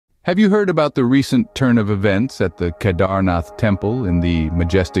Have you heard about the recent turn of events at the Kedaranath temple in the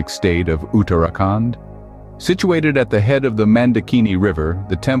majestic state of Uttarakhand? Situated at the head of the Mandakini River,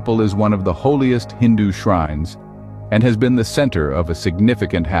 the temple is one of the holiest Hindu shrines and has been the center of a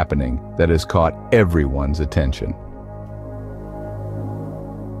significant happening that has caught everyone's attention.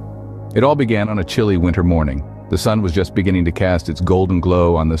 It all began on a chilly winter morning. The sun was just beginning to cast its golden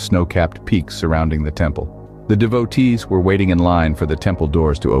glow on the snow-capped peaks surrounding the temple. The devotees were waiting in line for the temple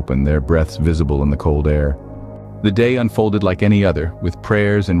doors to open, their breaths visible in the cold air. The day unfolded like any other, with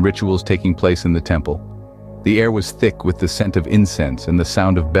prayers and rituals taking place in the temple. The air was thick with the scent of incense and the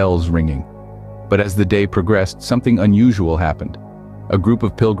sound of bells ringing. But as the day progressed, something unusual happened. A group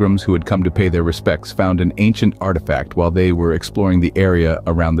of pilgrims who had come to pay their respects found an ancient artifact while they were exploring the area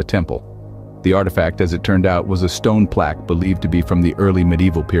around the temple. The artifact, as it turned out, was a stone plaque believed to be from the early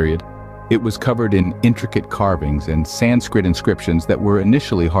medieval period. It was covered in intricate carvings and Sanskrit inscriptions that were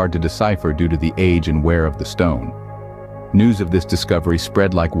initially hard to decipher due to the age and wear of the stone. News of this discovery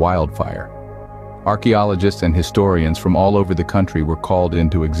spread like wildfire. Archaeologists and historians from all over the country were called in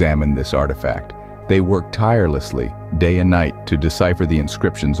to examine this artifact. They worked tirelessly, day and night, to decipher the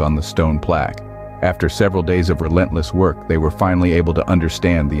inscriptions on the stone plaque. After several days of relentless work, they were finally able to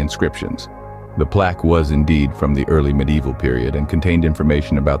understand the inscriptions. The plaque was indeed from the early medieval period and contained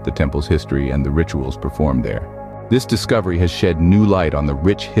information about the temple's history and the rituals performed there. This discovery has shed new light on the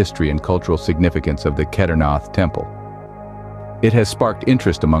rich history and cultural significance of the Kedaranath temple. It has sparked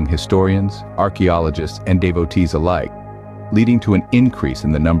interest among historians, archaeologists, and devotees alike, leading to an increase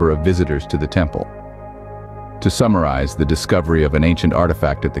in the number of visitors to the temple. To summarize, the discovery of an ancient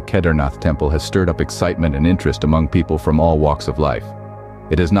artifact at the Kedaranath temple has stirred up excitement and interest among people from all walks of life.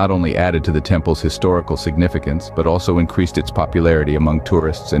 It has not only added to the temple's historical significance, but also increased its popularity among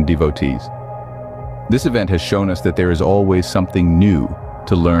tourists and devotees. This event has shown us that there is always something new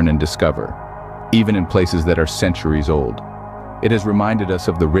to learn and discover, even in places that are centuries old. It has reminded us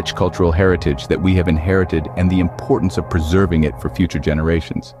of the rich cultural heritage that we have inherited and the importance of preserving it for future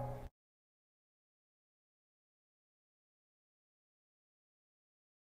generations.